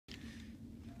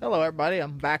Hello everybody,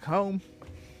 I'm back home.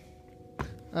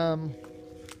 We're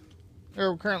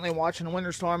currently watching a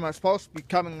winter storm. It's supposed to be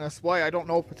coming this way. I don't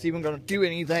know if it's even going to do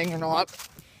anything or not.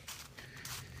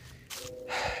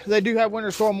 They do have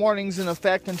winter storm warnings in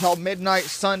effect until midnight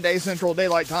Sunday Central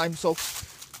Daylight Time. So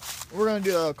we're going to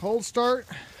do a cold start.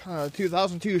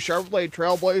 2002 Chevrolet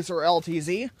Trailblazer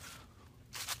LTZ.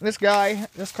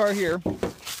 This car here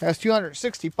has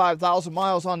 265,000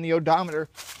 miles on the odometer.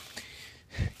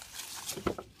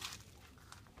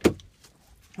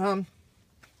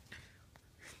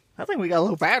 I think we got a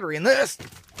little battery in this.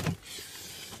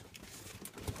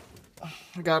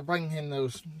 I gotta bring in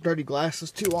those dirty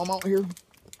glasses too while I'm out here.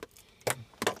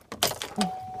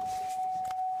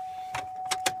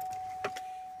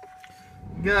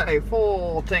 Got a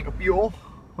full tank of fuel.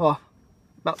 About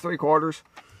 3/4.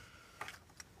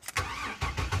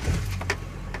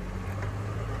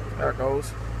 There it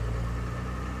goes.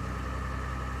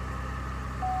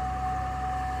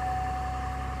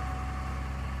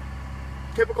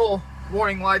 Typical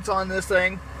warning lights on this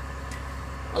thing.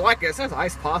 I like it. It says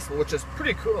ice possible, which is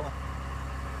pretty cool.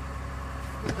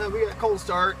 We got a cold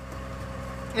start.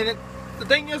 And the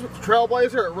thing is with the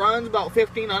Trailblazer, it runs about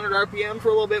 1500 RPM for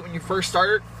a little bit when you first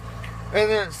start it. And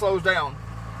then it slows down.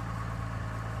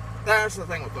 That's the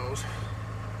thing with those.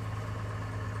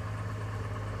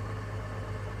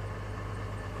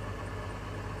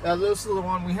 Now this is the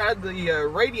one we had the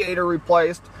radiator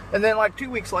replaced, and then like 2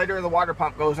 weeks later the water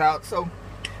pump goes out. So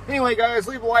anyway guys,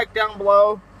 leave a like down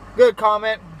below, good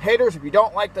comment. Haters, if you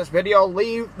don't like this video,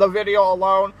 leave the video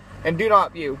alone and do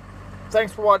not view.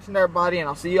 Thanks for watching everybody, and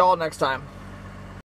I'll see you all next time.